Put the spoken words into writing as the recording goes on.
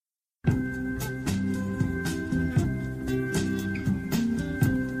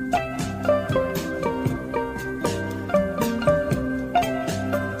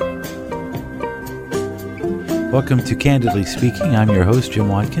Welcome to Candidly Speaking. I'm your host, Jim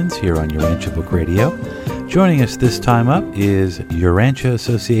Watkins, here on Urantia Book Radio. Joining us this time up is Urantia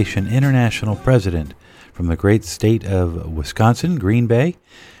Association International President from the great state of Wisconsin, Green Bay.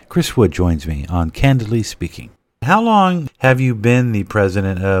 Chris Wood joins me on Candidly Speaking. How long have you been the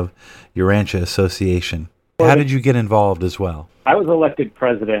president of Urantia Association? How did you get involved as well? I was elected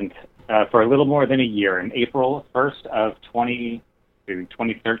president for a little more than a year. In April 1st of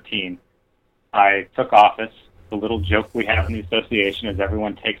 2013, I took office. The little joke we have in the association is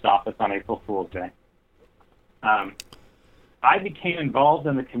everyone takes office on April Fool's Day. I became involved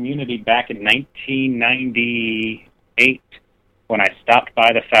in the community back in 1998 when I stopped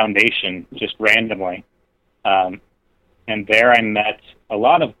by the foundation just randomly. And there I met a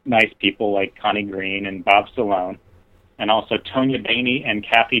lot of nice people like Connie Green and Bob Salone, and also Tonya Bainey and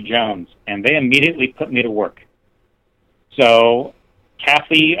Kathy Jones, and they immediately put me to work. So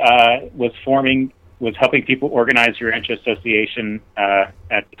Kathy was helping people organize Urantia Association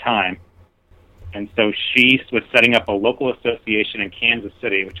at the time. And so she was setting up a local association in Kansas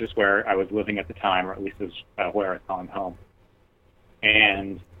City, which is where I was living at the time, or at least is where I call home.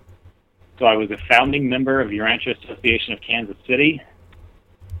 And so I was a founding member of Urantia Association of Kansas City.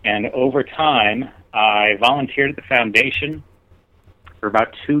 And over time, I volunteered at the foundation for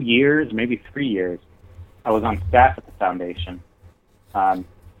about 2 years, maybe 3 years. I was on staff at the foundation.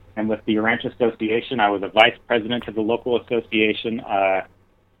 And with the Urantia Association, I was a vice president of the local association. I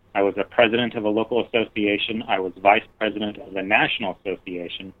was a president of a local association. I was vice president of the national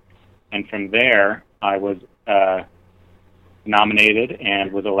association. And from there, I was nominated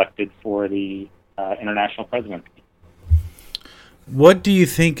and was elected for the international presidency. What do you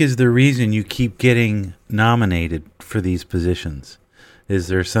think is the reason you keep getting nominated for these positions? Is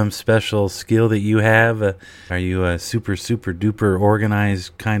there some special skill that you have? Are you a super duper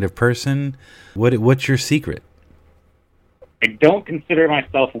organized kind of person? What's your secret? I don't consider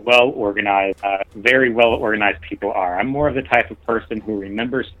myself well organized. Very well organized people are. I'm more of the type of person who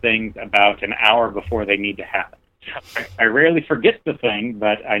remembers things about an hour before they need to happen. I rarely forget the thing,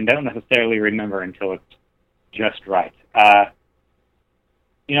 but I don't necessarily remember until it's just right. I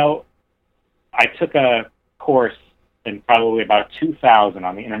took a course in probably about 2000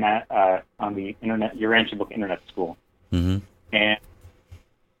 on the internet, Urantia Book Internet School. Mm-hmm. And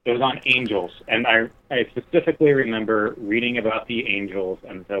it was on angels. And I specifically remember reading about the angels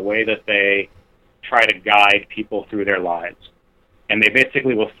and the way that they try to guide people through their lives. And they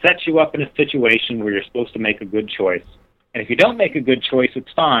basically will set you up in a situation where you're supposed to make a good choice. And if you don't make a good choice,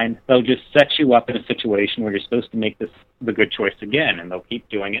 it's fine. They'll just set you up in a situation where you're supposed to make the good choice again. And they'll keep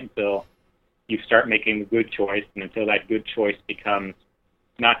doing it until you start making the good choice, and until that good choice becomes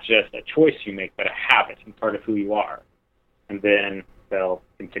not just a choice you make, but a habit and part of who you are. And then they'll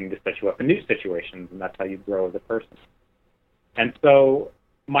continue to set you up in new situations, and that's how you grow as a person. And so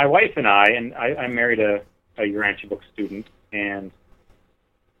my wife and I married a Urantia Book student, and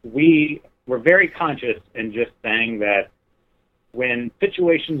we were very conscious in just saying that when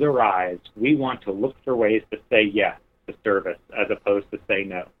situations arise, we want to look for ways to say yes to service as opposed to say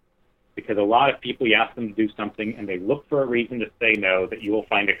no. Because a lot of people, you ask them to do something, and they look for a reason to say no that you will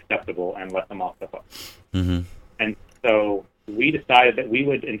find acceptable and let them off the hook. Mm-hmm. And so we decided that we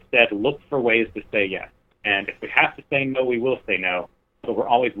would instead look for ways to say yes. And if we have to say no, we will say no. So we're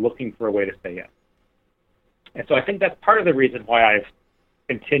always looking for a way to say yes. And so I think that's part of the reason why I've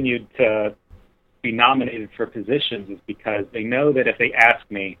continued to be nominated for positions, is because they know that if they ask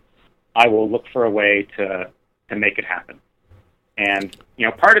me, I will look for a way to make it happen. And,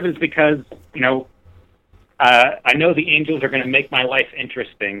 part of it is because, I know the angels are going to make my life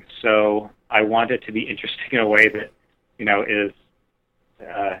interesting, so I want it to be interesting in a way that,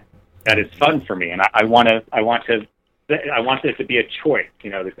 that is fun for me. And I want it to be a choice,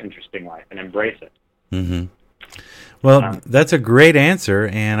 this interesting life, and embrace it. Mm-hmm. Well, that's a great answer,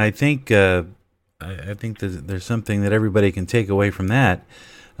 and I think there's something that everybody can take away from that.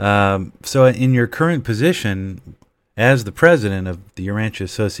 So in your current position as the president of the Urantia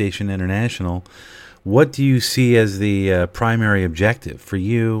Association International, what do you see as the primary objective for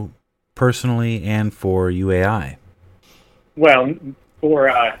you personally and for UAI? Well, for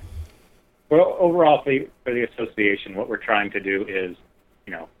overall for the association, what we're trying to do is,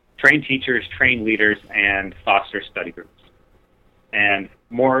 train teachers, train leaders, and foster study groups. And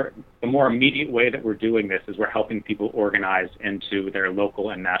the more immediate way that we're doing this is we're helping people organize into their local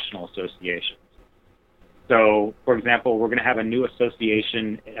and national associations. So, for example, we're going to have a new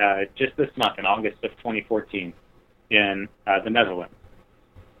association just this month in August of 2014 in the Netherlands.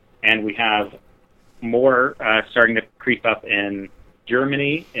 And we have more starting to creep up in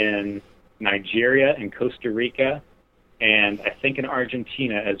Germany, in Nigeria and Costa Rica, and I think in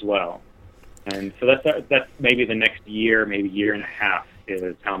Argentina as well. And so that's maybe the next year, maybe year and a half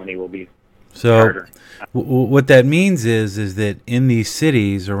is how many will be. So what that means is that in these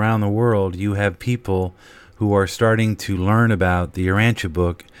cities around the world, you have people who are starting to learn about the Urantia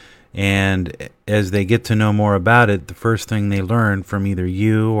book, and as they get to know more about it, the first thing they learn from either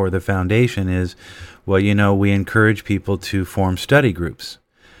you or the foundation is, well, we encourage people to form study groups.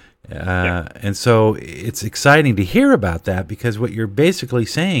 And so it's exciting to hear about that, because what you're basically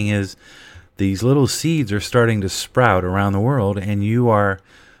saying is these little seeds are starting to sprout around the world, and you are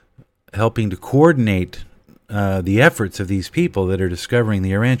helping to coordinate the efforts of these people that are discovering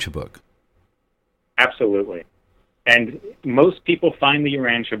the Urantia book. Absolutely. And most people find the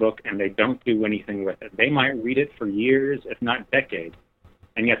Urantia book and they don't do anything with it. They might read it for years, if not decades,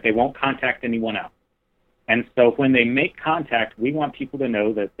 and yet they won't contact anyone else. And so when they make contact, we want people to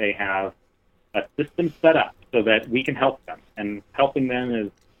know that they have a system set up so that we can help them. And helping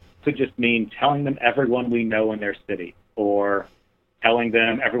them could just mean telling them everyone we know in their city, or telling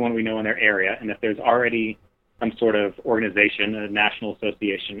them everyone we know in their area. And if there's already some sort of organization, a national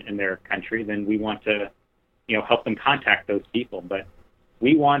association in their country, then we want to, help them contact those people. But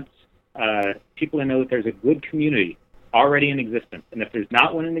we want people to know that there's a good community already in existence. And if there's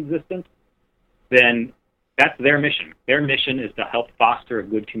not one in existence, then that's their mission. Their mission is to help foster a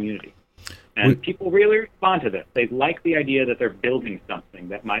good community. And people really respond to this. They like the idea that they're building something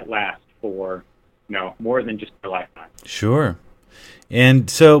that might last for, more than just their lifetime. Sure. And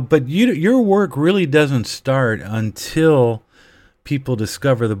so, but your work really doesn't start until people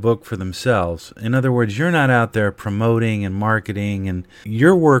discover the book for themselves. In other words, you're not out there promoting and marketing, and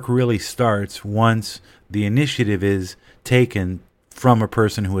your work really starts once the initiative is taken from a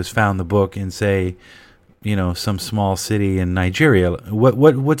person who has found the book in, say, some small city in Nigeria.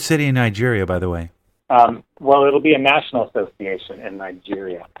 What city in Nigeria, by the way? Well, it'll be a national association in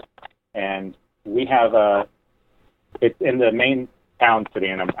Nigeria, and we have it's in the main town city,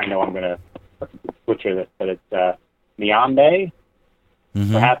 and I know I'm going to butcher this, but it's Niamey,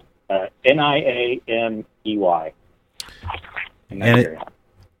 perhaps Niamey in Nigeria.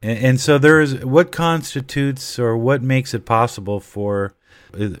 And so what constitutes or what makes it possible for,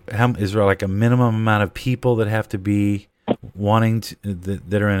 is there like a minimum amount of people that have to be wanting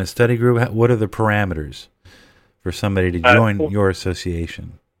that are in a study group? What are the parameters for somebody to join your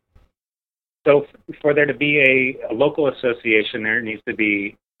association? So for there to be a local association, there needs to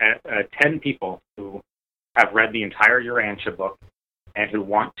be 10 people who have read the entire Urantia book and who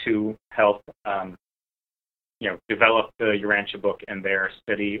want to help develop the Urantia book in their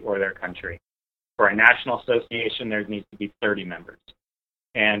city or their country. For a national association, there needs to be 30 members.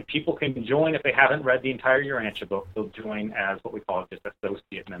 And people can join if they haven't read the entire Urantia book. They'll join as what we call just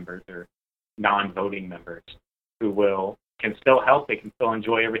associate members or non-voting members who can still help. They can still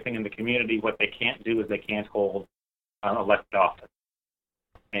enjoy everything in the community. What they can't do is they can't hold elected office.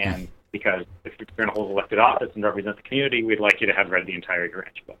 And because if you're going to hold elected office and represent the community, we'd like you to have read the entire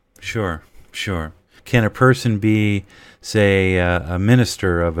Urantia book. Sure. Can a person be, say, a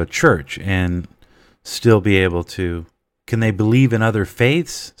minister of a church and still be able to? Can they believe in other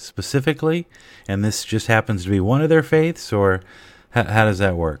faiths specifically, and this just happens to be one of their faiths, or how does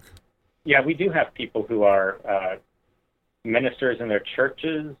that work? Yeah, we do have people who are ministers in their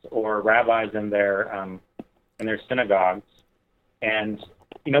churches or rabbis in their synagogues, and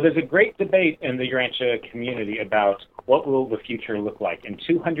there's a great debate in the Urantia community about what will the future look like in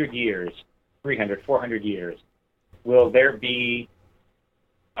 200 years, 300, 400 years. Will there be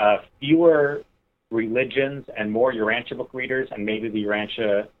fewer religions and more Urantia book readers, and maybe the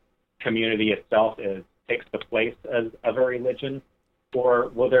Urantia community itself takes the place of a religion? Or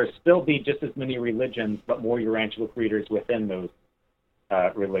will there still be just as many religions but more Urantia book readers within those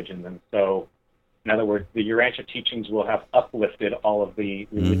religions? And so, in other words, the Urantia teachings will have uplifted all of the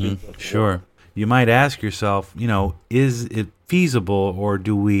religions. Of the Sure. world. You might ask yourself, is it feasible, or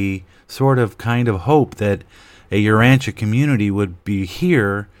do we sort of kind of hope that a Urantia community would be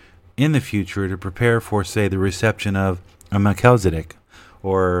here in the future to prepare for, say, the reception of a Melchizedek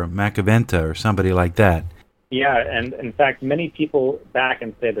or Macaventa or somebody like that? Yeah, and in fact, many people back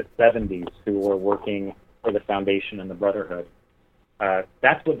in, say, the 70s who were working for the Foundation and the Brotherhood,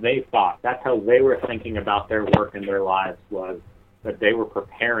 that's what they thought. That's how they were thinking about their work and their lives, was that they were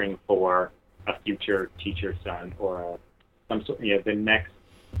preparing for a future teacher son or some sort, the next.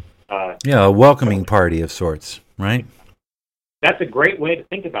 A welcoming party of sorts, right? That's a great way to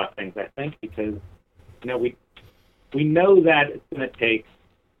think about things, I think, because we know that it's going to take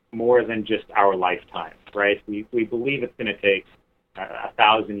more than just our lifetime, right? We believe it's going to take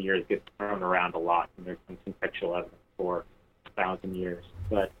 1,000 years gets thrown around a lot, and there's some contextual evidence for 1,000 years.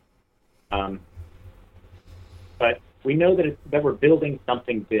 But we know that we're building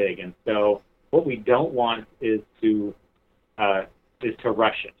something big, and so what we don't want is to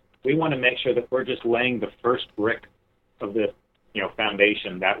rush it. We want to make sure that we're just laying the first brick of this,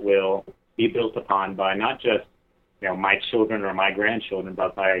 foundation that will be built upon by not just, my children or my grandchildren,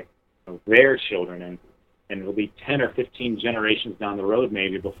 but by their children, and it'll be 10 or 15 generations down the road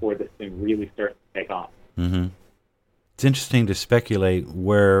maybe before this thing really starts to take off. Mm-hmm. It's interesting to speculate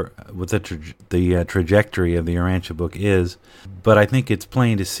what the trajectory of the Urantia book is, but I think it's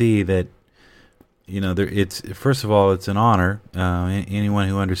plain to see that it's first of all, it's an honor. Anyone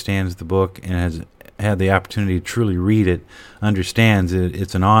who understands the book and has had the opportunity to truly read it understands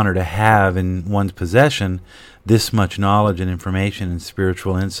it's an honor to have in one's possession this much knowledge and information and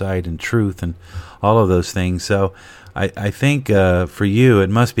spiritual insight and truth and all of those things. So I think for you it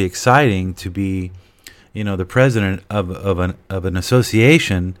must be exciting to be the president of an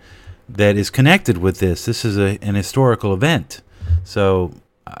association that is connected with this. This is an historical event. So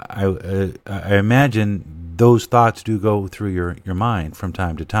I imagine those thoughts do go through your mind from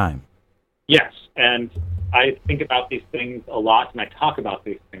time to time. Yes, and I think about these things a lot, and I talk about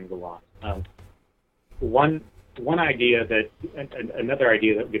these things a lot. Another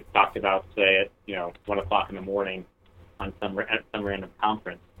idea that gets talked about, say at 1 o'clock in the morning at some random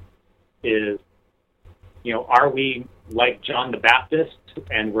conference, is are we like John the Baptist,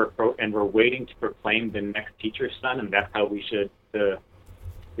 and we're waiting to proclaim the next teacher's son, and that's how the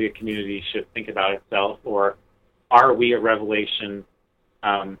community should think about itself, or are we a revelation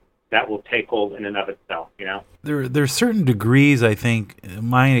that will take hold in and of itself? There are certain degrees, I think, in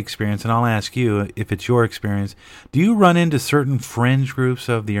my experience, and I'll ask you if it's your experience. Do you run into certain fringe groups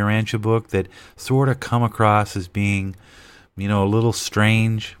of the Urantia book that sort of come across as being, a little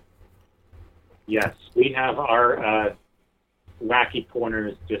strange? Yes, we have our wacky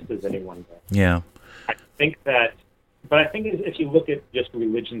corners just as anyone does. Yeah. I think if you look at just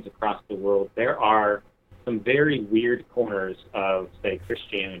religions across the world, there are some very weird corners of, say,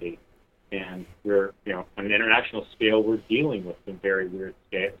 Christianity. And on an international scale, we're dealing with some very weird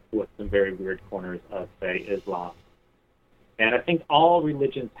corners of, say, Islam. And I think all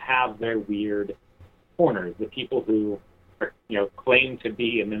religions have their weird corners. The people who are, claim to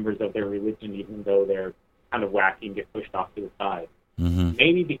be members of their religion, even though they're kind of wacky and get pushed off to the side. Mm-hmm.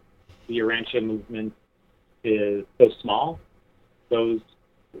 Maybe because the Urantia movement is so small, those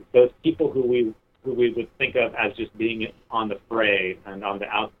people who we would think of as just being on the fray and on the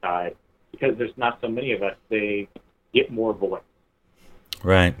outside, because there's not so many of us, they get more voice.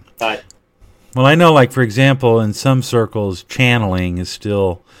 Right. But well, I know, like, for example, in some circles, channeling is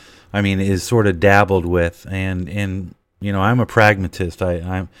still, is sort of dabbled with, and I'm a pragmatist.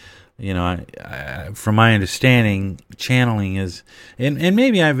 I'm from my understanding, channeling is, and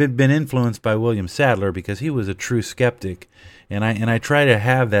maybe I've been influenced by William Sadler because he was a true skeptic, and I try to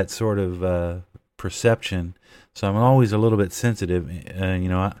have that sort of perception. So I'm always a little bit sensitive,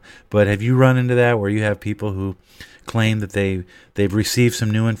 But have you run into that where you have people who claim that they've received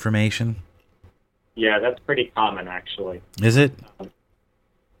some new information? Yeah, that's pretty common, actually. Is it?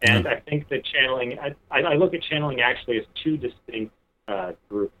 And I think that channeling, I look at channeling actually as two distinct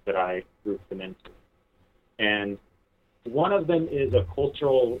groups that I group them into. And one of them is a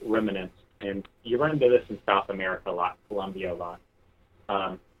cultural remnant, and you run into this in South America a lot, Colombia a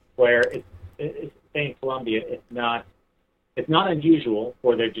lot, where it's in Colombia, it's not unusual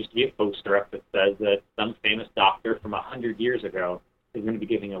for there just to be a poster up that says that some famous doctor from 100 years ago is going to be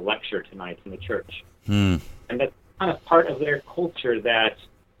giving a lecture tonight in the church. And that's kind of part of their culture that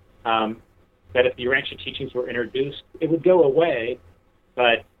if the Urantia teachings were introduced, it would go away,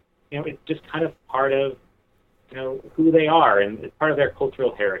 but it's just kind of part of who they are, and it's part of their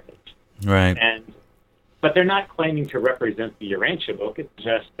cultural heritage. Right. But they're not claiming to represent the Urantia book. It's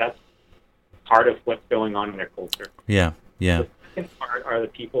just that's part of what's going on in their culture. Yeah. The second part are the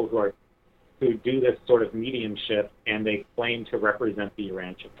people who do this sort of mediumship, and they claim to represent the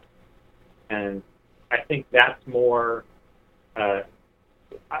Urantia book. And I think that's more.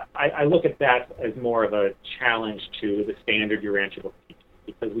 I look at that as more of a challenge to the standard Urantia book teaching,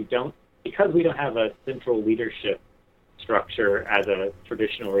 because we don't have a central leadership structure as a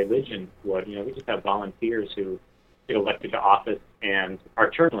traditional religion would. We just have volunteers who get elected to office and are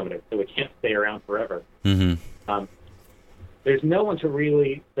term limited, so we can't stay around forever. Mm-hmm. There's no one to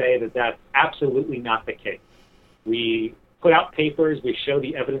really say that that's absolutely not the case. We put out papers, we show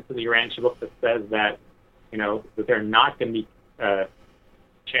the evidence in the Urantia book that says that that they're not going to be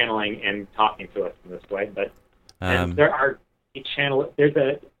channeling and talking to us in this way, but and there are channel.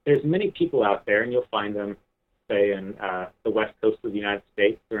 There's many people out there, and you'll find them, say, in the west coast of the United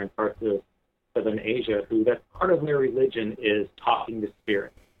States or in parts of Southern Asia, who that part of their religion is talking to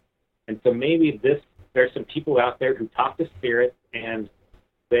spirits. And so maybe there's some people out there who talk to spirits, and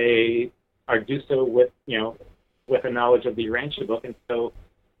they do so with a knowledge of the Urantia book, and so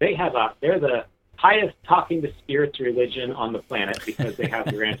they're the highest talking to spirits religion on the planet because they have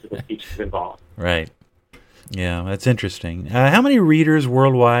the Urantia book teachings involved. Right. Yeah, that's interesting. How many readers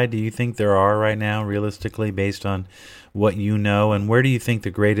worldwide do you think there are right now, realistically, based on what you know? And where do you think the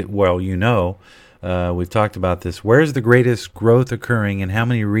greatest, we've talked about this, where's the greatest growth occurring, and how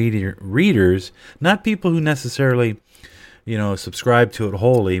many readers, not people who necessarily, subscribe to it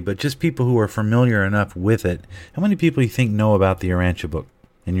wholly, but just people who are familiar enough with it, how many people do you think know about the Urantia book,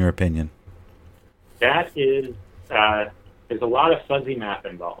 in your opinion? That is, there's a lot of fuzzy math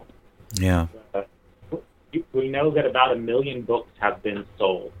involved. Yeah. We know that about 1 million books have been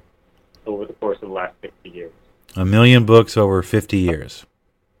sold over the course of the last 50 years. 1 million books over 50 years.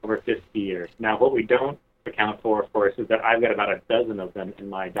 Over 50 years. Now, what we don't account for, of course, is that I've got about a dozen of them in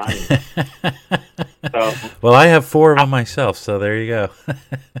my dining room. Well, I have 4 of them myself, so there you go.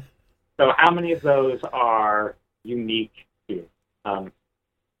 So how many of those are unique to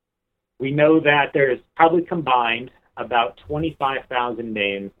we know that there's probably combined about 25,000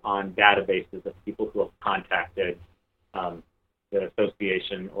 names on databases of people who have contacted the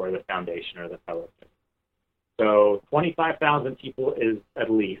association or the foundation or the fellowship. So 25,000 people is at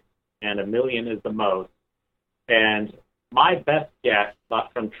least, and 1 million is the most. And my best guess,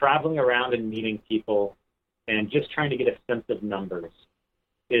 from traveling around and meeting people and just trying to get a sense of numbers,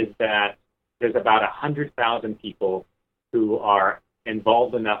 is that there's about 100,000 people who are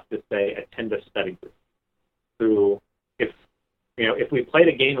involved enough to, say, attend a study group, who, if we played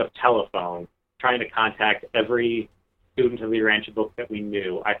a game of telephone, trying to contact every student of the Urantia book that we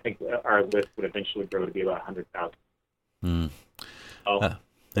knew, I think our list would eventually grow to be about 100,000.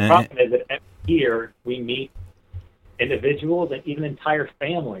 The problem is that every year we meet individuals and even entire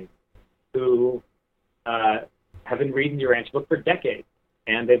families who have been reading the Urantia book for decades,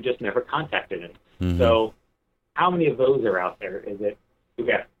 and they've just never contacted it. Mm-hmm. So how many of those are out there? Is it, do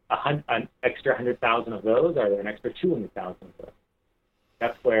we have an extra 100,000 of those? Are there an extra 200,000 of those?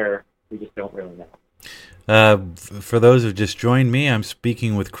 That's where we just don't really know. For those who just joined me, I'm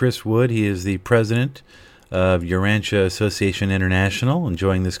speaking with Chris Wood. He is the president of Urantia Association International,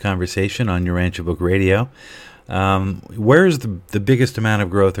 enjoying this conversation on Urantia Book Radio. Where's the biggest amount of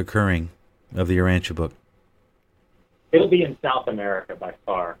growth occurring of the Urantia book? It'll be in South America by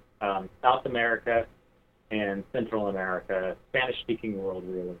far. South America and Central America, Spanish-speaking world,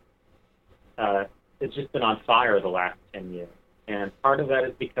 really. It's just been on fire the last 10 years. And part of that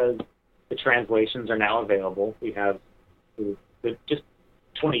is because the translations are now available. We have, just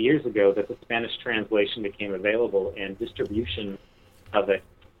 20 years ago, that the Spanish translation became available, and distribution of it,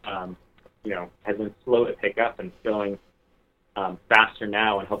 has been slow to pick up, and it's going faster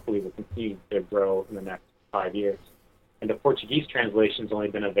now, and hopefully will continue to grow in the next 5 years. And the Portuguese translation's only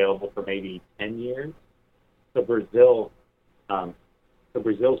been available for maybe 10 years. So Brazil's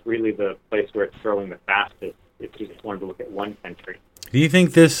really the place where it's growing the fastest if you just wanted to look at one country. Do you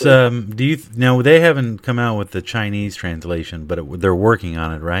think this, now they haven't come out with the Chinese translation, but they're working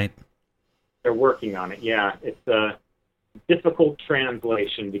on it, right? They're working on it, yeah. It's a difficult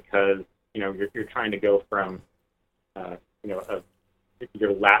translation because, you're trying to go from,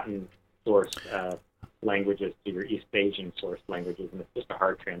 your Latin source languages to your East Asian source languages, and it's just a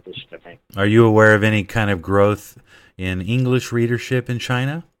hard transition to make. Are you aware of any kind of growth in English readership in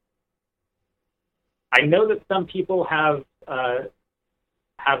China? I know that some people have the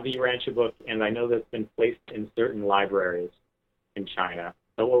Urantia book, and I know that it's been placed in certain libraries in China.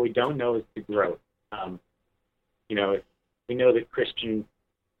 But what we don't know is the growth. We know that Christian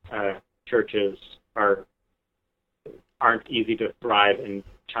churches aren't easy to thrive in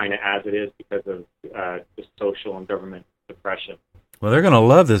China as it is because of the social and government suppression. Well, they're going to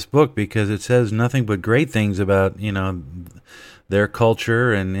love this book because it says nothing but great things about their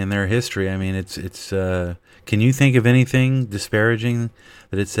culture and their history. I mean, it's. Can you think of anything disparaging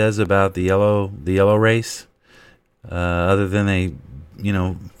that it says about the yellow race, other than they,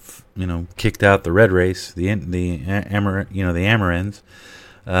 kicked out the red race, the Amerinds.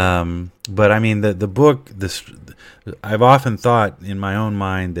 But I mean, the book. I've often thought in my own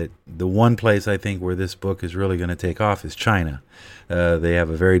mind that the one place I think where this book is really going to take off is China. They have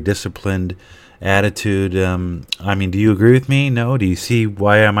a very disciplined attitude. I mean, do you agree with me? No? Do you see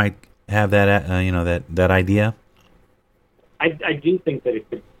why I might have that? That idea. I do think that it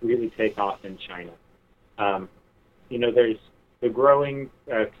could really take off in China. There's the growing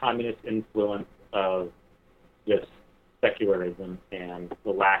communist influence of just secularism and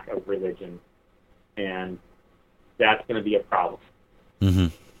the lack of religion, and that's going to be a problem. Mm-hmm.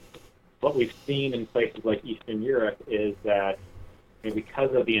 What we've seen in places like Eastern Europe is that,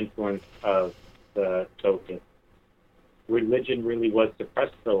 because of the influence of the Soviets, religion really was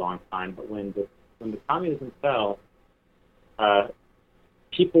suppressed for a long time. But when the communism fell,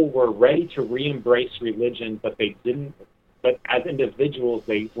 people were ready to re-embrace religion, but they didn't. But as individuals,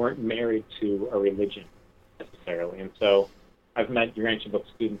 they weren't married to a religion necessarily. And so, I've met Urantia Book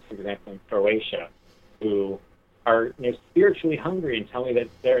students, for example, in Croatia, who are spiritually hungry and tell me that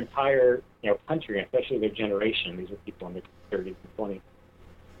their entire country, especially their generation, these are people in their 30s and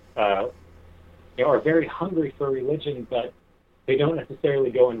 20s, are very hungry for religion, but they don't necessarily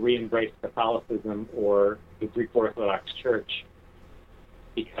go and re-embrace Catholicism or the Greek Orthodox Church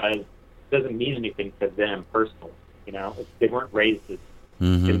because it doesn't mean anything to them personally. They weren't raised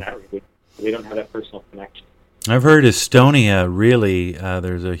in that religion. They don't have that personal connection. I've heard Estonia really.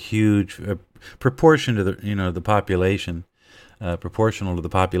 There's a huge proportion to the population, proportional to the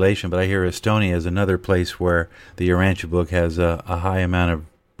population. But I hear Estonia is another place where the Urantia Book has a high amount of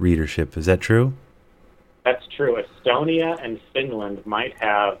readership. Is that true? That's true. Estonia and Finland might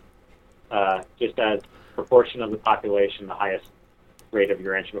have, just as proportion of the population, the highest rate of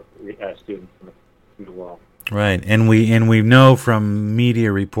Urantia Book students in the world. Right, and we know from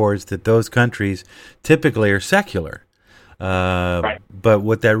media reports that those countries typically are secular. Right. But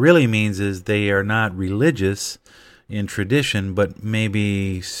what that really means is they are not religious in tradition, but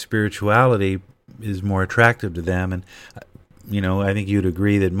maybe spirituality is more attractive to them. And I think you'd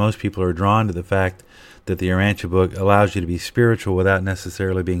agree that most people are drawn to the fact that the Urantia Book allows you to be spiritual without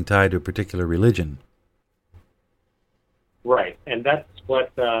necessarily being tied to a particular religion. Right, and that's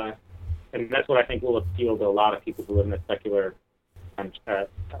what I think will appeal to a lot of people who live in a secular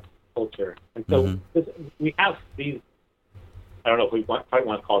culture. And so we have these, I don't know if we quite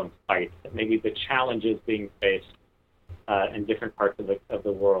want to call them fights, but maybe the challenges being faced in different parts of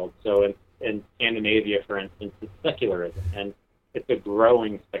the world. So in Scandinavia, for instance, it's secularism, and it's a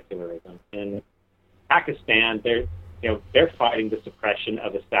growing secularism. In Pakistan, they're fighting the suppression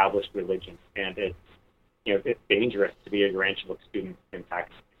of established religion, and it's dangerous to be a Urantia Book student in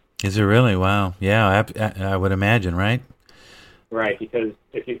Pakistan. Is it really? Wow. Yeah, I would imagine, right? Right, because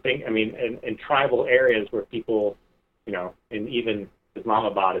if you think, in tribal areas where people, and even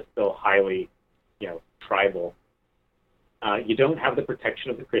Islamabad is still highly, tribal, you don't have the protection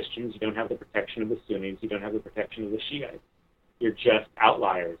of the Christians, you don't have the protection of the Sunnis, you don't have the protection of the Shiites. You're just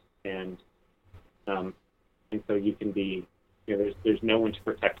outliers, and so you can be, there's no one to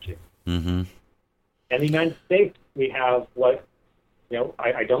protect you. Mm-hmm. In the United States, we have what,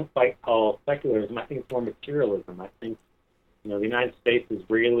 I don't quite call secularism. I think it's more materialism. I think, the United States is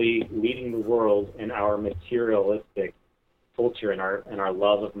really leading the world in our materialistic culture and our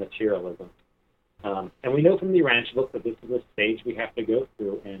love of materialism. And we know from the Urantia Book that this is a stage we have to go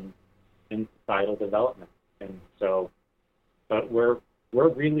through in societal development. And so, but we're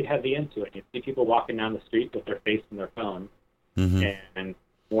really heavy into it. You see people walking down the street with their face in their phone, and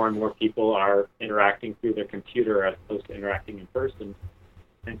more people are interacting through their computer as opposed to interacting in person.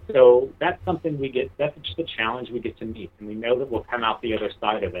 And so that's something that's just a challenge we get to meet. And we know that we'll come out the other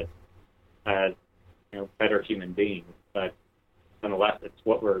side of it as, better human beings. But nonetheless, it's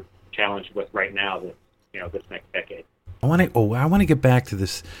what we're challenged with right now, this next decade. I want to get back to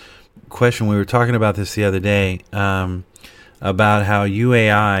this question. We were talking about this the other day, about how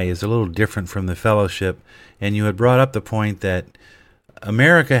UAI is a little different from the fellowship. And you had brought up the point that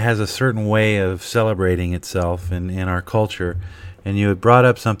America has a certain way of celebrating itself in our culture, and you had brought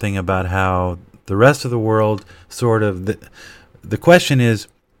up something about how the rest of the world sort of the question is,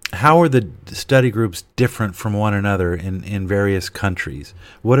 how are the study groups different from one another in various countries?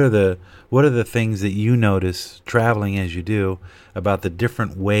 What are the things that you notice traveling as you do about the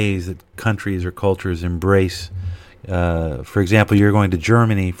different ways that countries or cultures embrace? For example, you're going to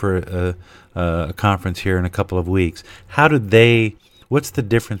Germany for a conference here in a couple of weeks. What's the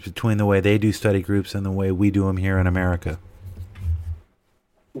difference between the way they do study groups and the way we do them here in America?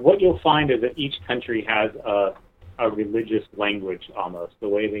 What you'll find is that each country has a religious language almost, the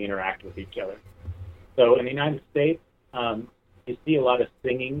way they interact with each other. So in the United States, you see a lot of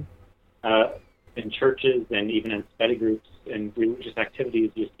singing in churches and even in study groups and religious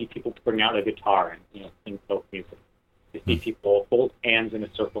activities. You see people bring out a guitar and sing folk music. You see people hold hands in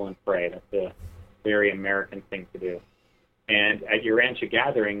a circle and pray. That's a very American thing to do. And at Urantia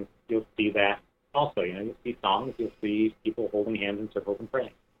gatherings, you'll see that also. You'll see songs, you'll see people holding hands in circles and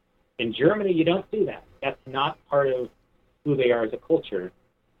praying. In Germany, you don't see that. That's not part of who they are as a culture,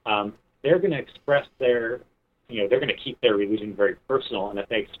 they're going to express they're going to keep their religion very personal, and if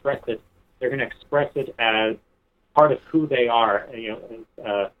they express it, they're going to express it as part of who they are,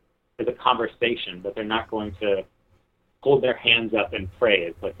 as a conversation, but they're not going to hold their hands up and pray,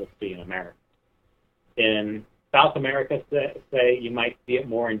 as like we'll see in America. In South America, say you might see it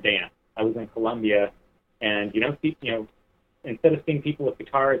more in dance. I was in Colombia, and you don't see, instead of seeing people with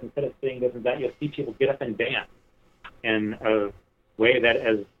guitars, instead of seeing this and that, you'll see people get up and dance in a way that,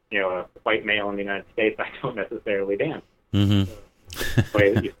 as a white male in the United States, I don't necessarily dance. Mm-hmm. The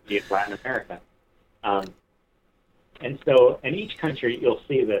way that you see it in Latin America. And so in each country, you'll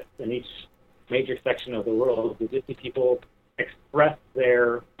see this. In each major section of the world, you just see people express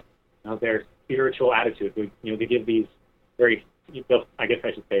their spiritual attitude. They give these very, I guess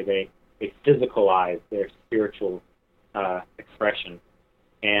I should say, they physicalize their spiritual expression,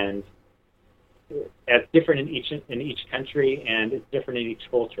 and it's different in each country, and it's different in each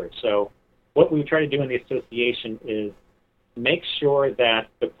culture. So what we try to do in the association is make sure that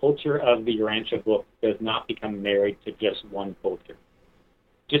the culture of the Urantia Book does not become married to just one culture.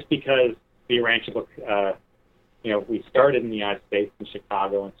 Just because the Urantia Book, we started in the United States, in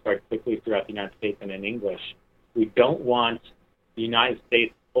Chicago, and started quickly throughout the United States and in English, we don't want the United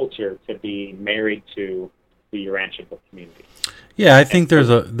States culture to be married to the Urantia Book community. Yeah, I think there's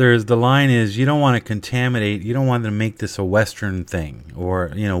the line is you don't want to contaminate, you don't want to make this a Western thing, or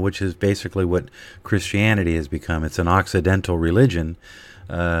which is basically what Christianity has become. It's an Occidental religion.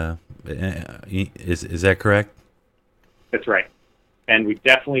 Is that correct? That's right, and we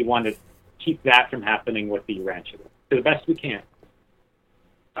definitely want to keep that from happening with the Urantia Book to the best we can.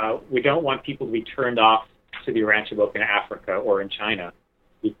 We don't want people to be turned off to the Urantia Book in Africa or in China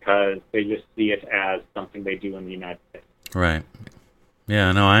because they just see it as something they do in the United States. Right.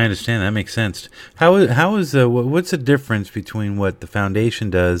 Yeah, no, I understand. That makes sense. What's the difference between what the foundation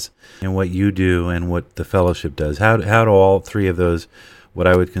does and what you do and what the fellowship does? How do all three of those, what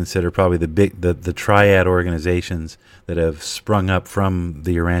I would consider probably the triad organizations that have sprung up from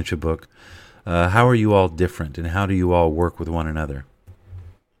the Urantia Book, how are you all different, and how do you all work with one another?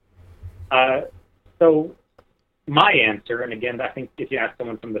 So my answer, and again, I think if you ask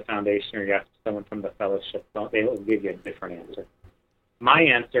someone from the foundation or you ask someone from the fellowship, they will give you a different answer. My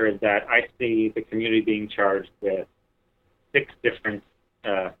answer is that I see the community being charged with 6 different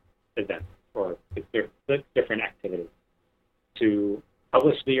events, or 6 different activities: to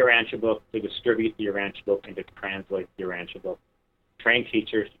publish the Urantia Book, to distribute the Urantia Book, and to translate the Urantia Book, train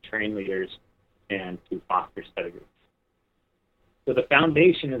teachers, to train leaders, and to foster study groups. So the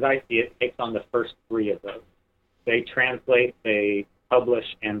foundation, as I see it, takes on the first 3 of those. They translate, they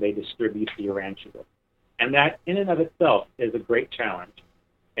publish, and they distribute the Urantia Book. And that, in and of itself, is a great challenge.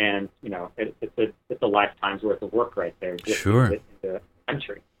 And, it's a lifetime's worth of work right there. Just sure. In the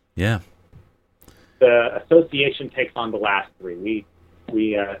country. Yeah. The association takes on the last 3.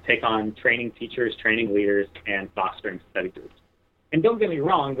 We take on training teachers, training leaders, and fostering study groups. And don't get me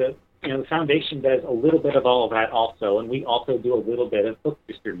wrong, the foundation does a little bit of all of that also, and we also do a little bit of book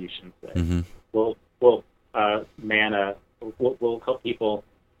distribution. Mm-hmm. We'll help people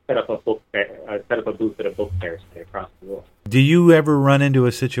set up a booth at a book fair, say, across the world. Do you ever run into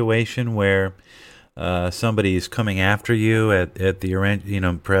a situation where somebody is coming after you at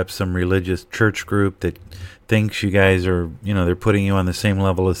the perhaps some religious church group that thinks you guys are, they're putting you on the same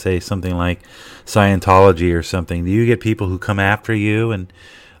level as, say, something like Scientology or something? Do you get people who come after you, and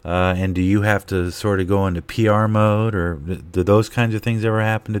do you have to sort of go into PR mode, or do those kinds of things ever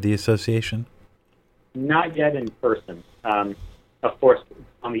happen to the association? Not yet in person. Of course,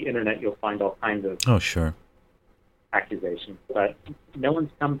 on the internet you'll find all kinds of accusations, but no one's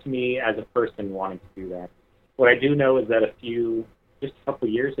come to me as a person wanting to do that. What I do know is that just a couple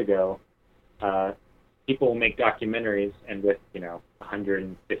years ago, people will make documentaries, and with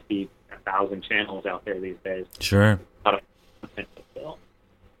 150,000 channels out there these days, sure, a lot of content to fill.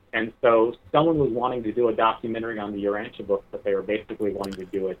 And so someone was wanting to do a documentary on the Urantia Book, but they were basically wanting to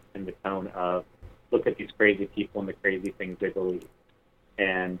do it in the tone of, look at these crazy people and the crazy things they believe.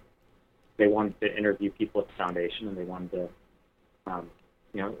 And they wanted to interview people at the foundation, and they wanted to,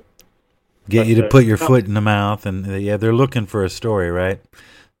 get you to put your foot in the mouth, and they're looking for a story, right?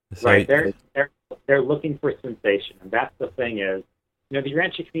 So, right. They're looking for sensation, and that's the thing is, the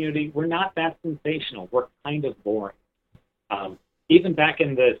Urantia community, we're not that sensational. We're kind of boring. Even back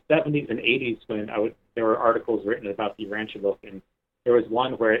in the 70s and 80s, when there were articles written about the Urantia Book, and there was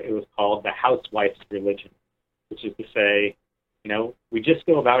one where it was called the housewife's religion, which is to say, we just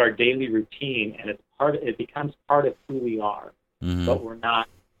go about our daily routine, and it becomes part of who we are. Mm-hmm. But we're not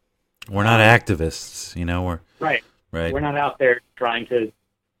activists, Right. Right. We're not out there trying to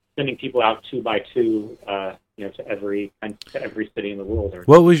sending people out 2 by 2, to every city in the world.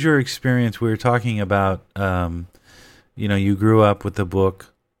 What was your experience? We were talking about, you grew up with the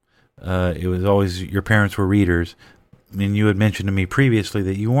book. It was always your parents were readers. And you had mentioned to me previously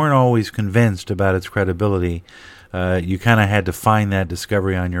that you weren't always convinced about its credibility. You kind of had to find that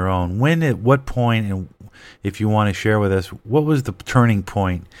discovery on your own. When, at what point, and if you want to share with us, what was the turning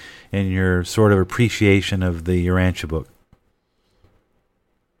point in your sort of appreciation of the Urantia book?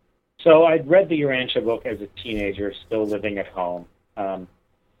 So I'd read the Urantia book as a teenager, still living at home.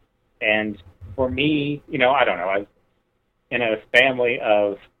 And for me, I don't know, I was in a family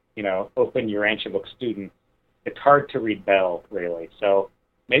of, open Urantia book students. It's hard to rebel, really. So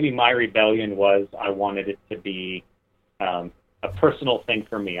maybe my rebellion was I wanted it to be a personal thing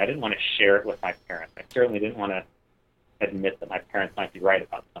for me. I didn't want to share it with my parents. I certainly didn't want to admit that my parents might be right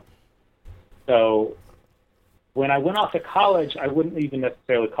about something. So when I went off to college, I wouldn't even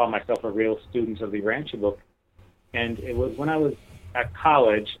necessarily call myself a real student of the Urantia book. And it was when I was at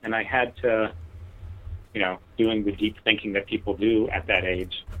college and I had to, doing the deep thinking that people do at that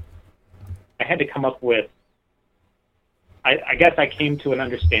age, I had to come up with, I guess I came to an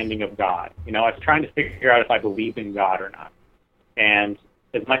understanding of God. I was trying to figure out if I believed in God or not. And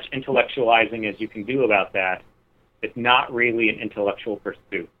as much intellectualizing as you can do about that, it's not really an intellectual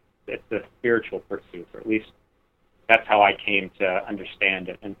pursuit. It's a spiritual pursuit, or at least that's how I came to understand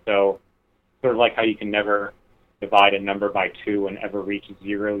it. And so, sort of like how you can never divide a number by 2 and ever reach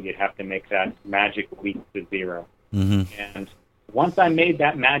 0, you'd have to make that magic leap to 0. Mm-hmm. And once I made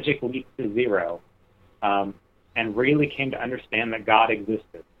that magic leap to 0, and really came to understand that God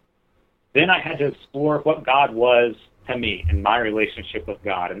existed, then I had to explore what God was to me and my relationship with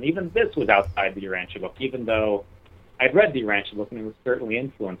God. And even this was outside the Urantia book, even though I'd read the Urantia book and was certainly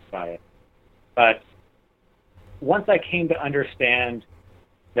influenced by it. But once I came to understand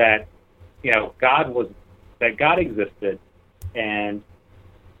that, that God existed, and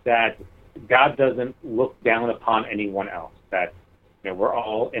that God doesn't look down upon anyone else, that we're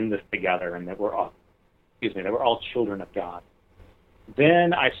all in this together, and that we're all children of God.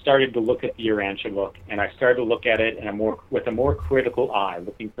 Then I started to look at the Urantia book, and I started to look at it with a more critical eye,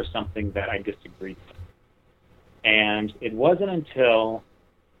 looking for something that I disagreed with. And it wasn't until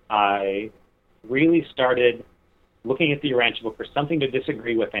I really started looking at the Urantia book for something to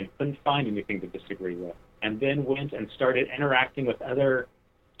disagree with and couldn't find anything to disagree with, and then went and started interacting with other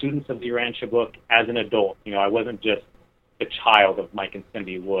students of the Urantia book as an adult. I wasn't just the child of Mike and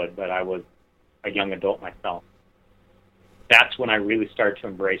Cindy Wood, but I was a young adult myself. That's when I really started to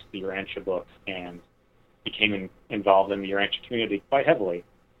embrace the Urantia book and became involved in the Urantia community quite heavily.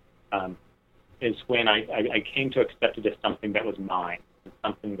 Is when I came to accept it as something that was mine,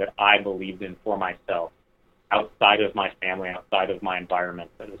 something that I believed in for myself, outside of my family, outside of my environment.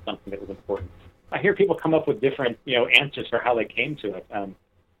 That was something that was important. I hear people come up with different, answers for how they came to it.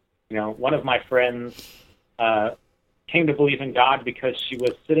 One of my friends came to believe in God because she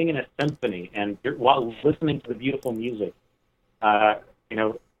was sitting in a symphony, and while listening to the beautiful music, a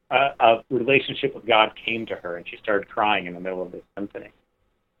relationship with God came to her, and she started crying in the middle of this symphony.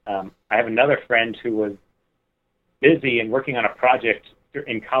 I have another friend who was busy and working on a project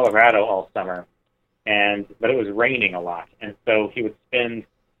in Colorado all summer, but it was raining a lot, and so he would spend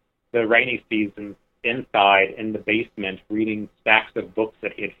the rainy season inside in the basement reading stacks of books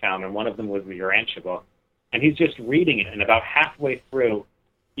that he had found, and one of them was the Urantia book. And he's just reading it, and about halfway through,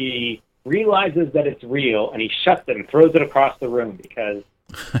 he realizes that it's real, and he shuts it and throws it across the room because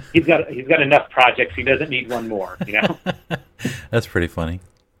he's got enough projects. He doesn't need one more. That's pretty funny.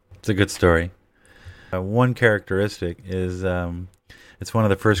 It's a good story. One characteristic is it's one of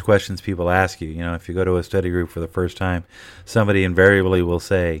the first questions people ask you. If you go to a study group for the first time, somebody invariably will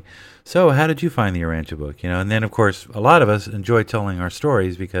say, "So, how did you find the Urantia book?" And then, of course, a lot of us enjoy telling our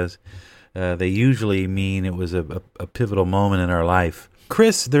stories because they usually mean it was a pivotal moment in our life.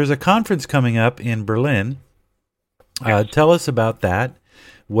 Chris, there's a conference coming up in Berlin. Tell us about that.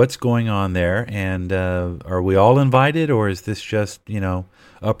 What's going on there? And are we all invited, or is this just,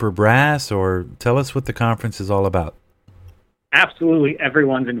 upper brass? Or tell us what the conference is all about. Absolutely,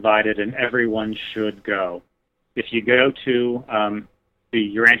 everyone's invited, and everyone should go. If you go to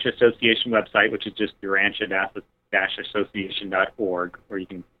the Urantia Association website, which is just urantia-association.org, or you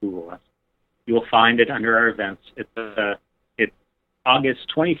can Google us, you will find it under our events. It's August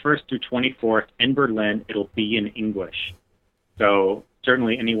 21st through 24th in Berlin. It'll be in English. So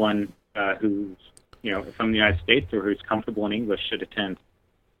certainly anyone who's from the United States or who's comfortable in English should attend.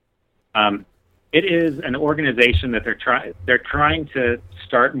 It is an organization that they're trying to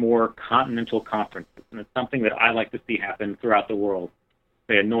start more continental conferences, and it's something that I like to see happen throughout the world.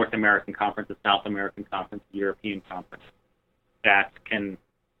 Say a North American conference, a South American conference, a European conference that can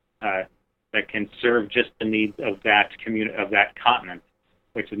serve just the needs of that continent,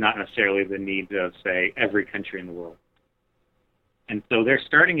 which is not necessarily the needs of, say, every country in the world. And so they're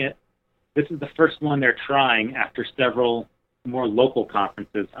starting it. This is the first one they're trying after several more local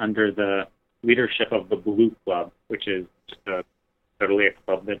conferences under the leadership of the Blue Club, which is just totally a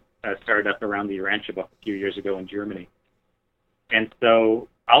club that started up around the Urantia Book a few years ago in Germany. And so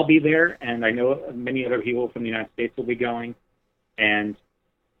I'll be there, and I know many other people from the United States will be going. And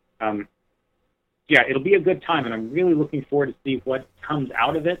it'll be a good time, and I'm really looking forward to see what comes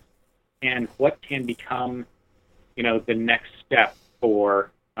out of it and what can become, the next step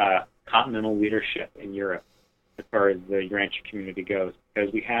for continental leadership in Europe as far as the Urantia community goes,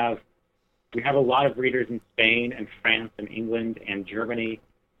 because we have a lot of readers in Spain and France and England and Germany.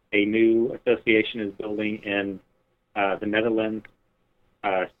 A new association is building in the Netherlands,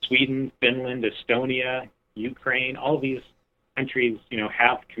 Sweden, Finland, Estonia, Ukraine. All of these countries,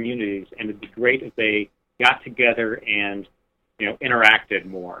 have communities, and it'd be great if they got together and, interacted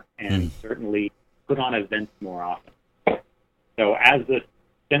more and certainly put on events more often. So as the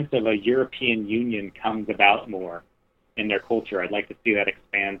sense of a European Union comes about more in their culture, I'd like to see that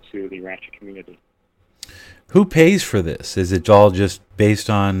expand to the Urantia community. Who pays for this? Is it all just based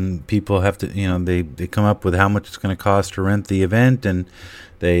on people have to, they come up with how much it's going to cost to rent the event, and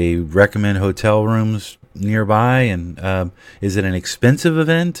they recommend hotel rooms nearby? And is it an expensive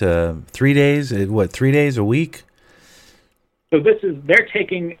event? 3 days? 3 days a week? So they're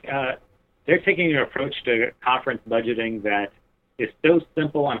taking an approach to conference budgeting that is so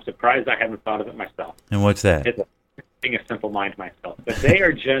simple. I'm surprised I haven't thought of it myself. And what's that? It's being a simple mind myself. But they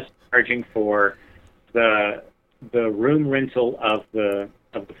are just charging for the room rental of the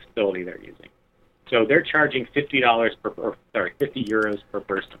facility they're using. So they're charging $50 euros per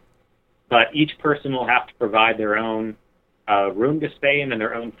person. But each person will have to provide their own room to stay in and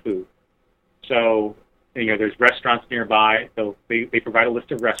their own food. So, there's restaurants nearby. So they provide a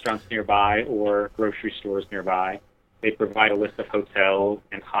list of restaurants nearby or grocery stores nearby. They provide a list of hotels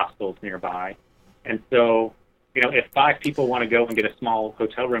and hostels nearby. And so, if 5 people want to go and get a small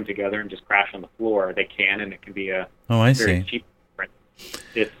hotel room together and just crash on the floor, they can, and it can be a very cheap difference.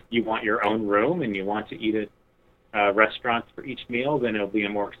 If you want your own room and you want to eat at restaurants for each meal, then it'll be a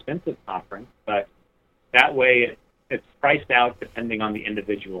more expensive conference. But that way, it's priced out depending on the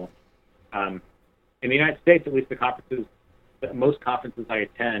individual. In the United States, at least most conferences I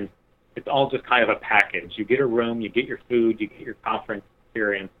attend, it's all just kind of a package. You get a room, you get your food, you get your conference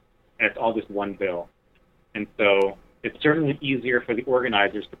experience, and it's all just one bill. And so it's certainly easier for the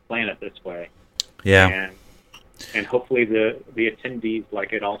organizers to plan it this way. Yeah. And hopefully the attendees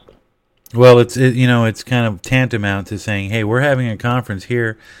like it also. Well, it's kind of tantamount to saying, hey, we're having a conference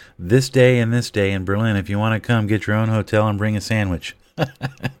here this day and this day in Berlin. If you want to come, get your own hotel and bring a sandwich.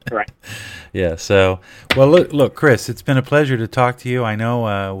 Right. Yeah. So, well, look, Chris, it's been a pleasure to talk to you. I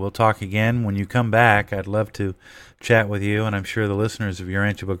know we'll talk again when you come back. I'd love to chat with you, and I'm sure the listeners of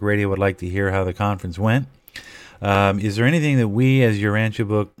Urantia Book Radio would like to hear how the conference went. Is there anything that we, as Urantia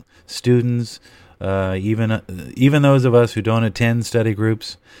Book students, even those of us who don't attend study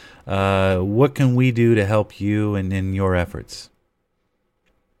groups, what can we do to help you in your efforts?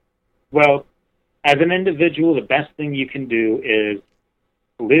 Well, as an individual, the best thing you can do is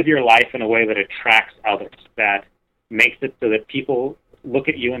live your life in a way that attracts others, that makes it so that people look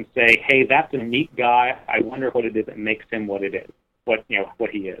at you and say, hey, that's a neat guy. I wonder what it is that makes him what it is, what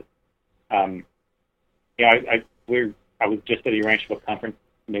he is. I was just at a Urantia Book conference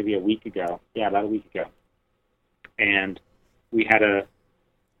maybe a week ago. Yeah, about a week ago. And we had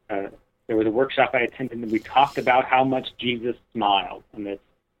there was a workshop I attended, and we talked about how much Jesus smiled, and that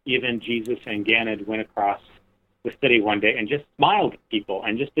even Jesus and Gannon went across the city one day and just smiled at people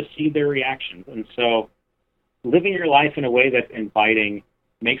and just to see their reactions. And so living your life in a way that's inviting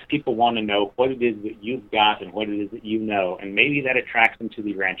makes people want to know what it is that you've got and what it is that you know, and maybe that attracts them to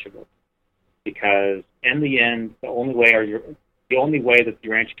the Urantia Book. Because in the end, the only way that the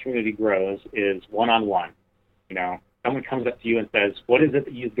Urantia community grows is one-on-one. Someone comes up to you and says, what is it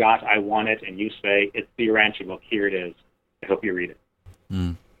that you've got? I want it. And you say, it's the Urantia Book. Here it is. I hope you read it.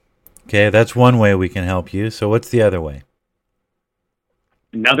 Okay, that's one way we can help you. So what's the other way?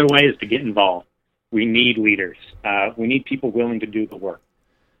 Another way is to get involved. We need leaders. We need people willing to do the work.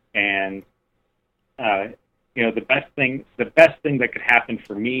 And the best thing that could happen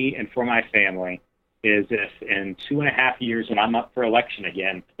for me and for my family is if in 2.5 years, when I'm up for election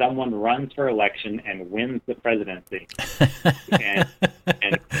again, someone runs for election and wins the presidency.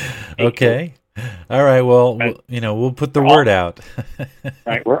 and Okay. All right. Well, we'll put the word out.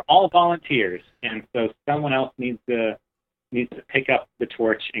 Right. We're all volunteers, and so someone else needs to pick up the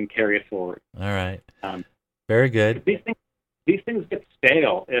torch and carry it forward. All right. Very good. These things get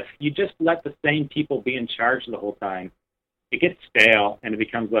stale if you just let the same people be in charge the whole time. It gets stale and it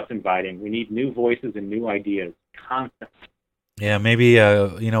becomes less inviting. We need new voices and new ideas constantly. Yeah, maybe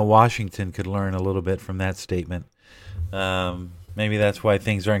Washington could learn a little bit from that statement. Maybe that's why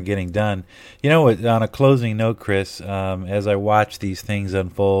things aren't getting done. On a closing note, Chris, as I watch these things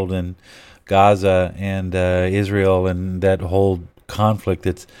unfold in Gaza and Israel and that whole conflict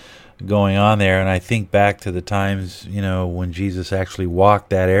that's going on there, and I think back to the times, when Jesus actually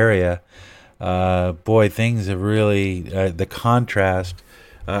walked that area, boy, things have really, the contrast,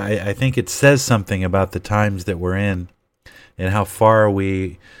 I think it says something about the times that we're in and how far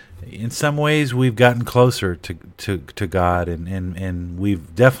in some ways we've gotten closer to God, and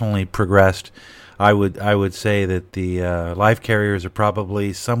we've definitely progressed. I would say that the life carriers are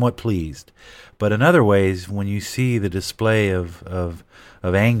probably somewhat pleased, but in other ways, when you see the display of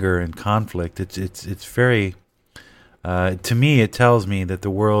anger and conflict, it's very, to me, it tells me that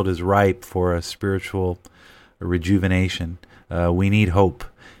the world is ripe for a spiritual rejuvenation. We need hope.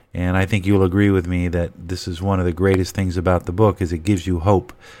 And I think you'll agree with me that this is one of the greatest things about the book, is it gives you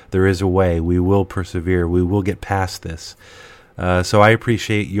hope. There is a way. We will persevere. We will get past this. So I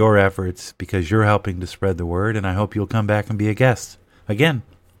appreciate your efforts because you're helping to spread the word, and I hope you'll come back and be a guest again.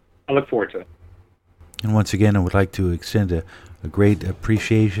 I look forward to it. And once again, I would like to extend a great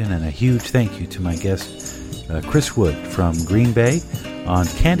appreciation and a huge thank you to my guest, Chris Wood from Green Bay, on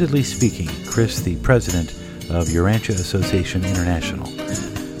Candidly Speaking. Chris, the president of Urantia Association International.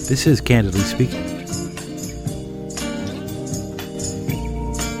 This is Candidly Speaking.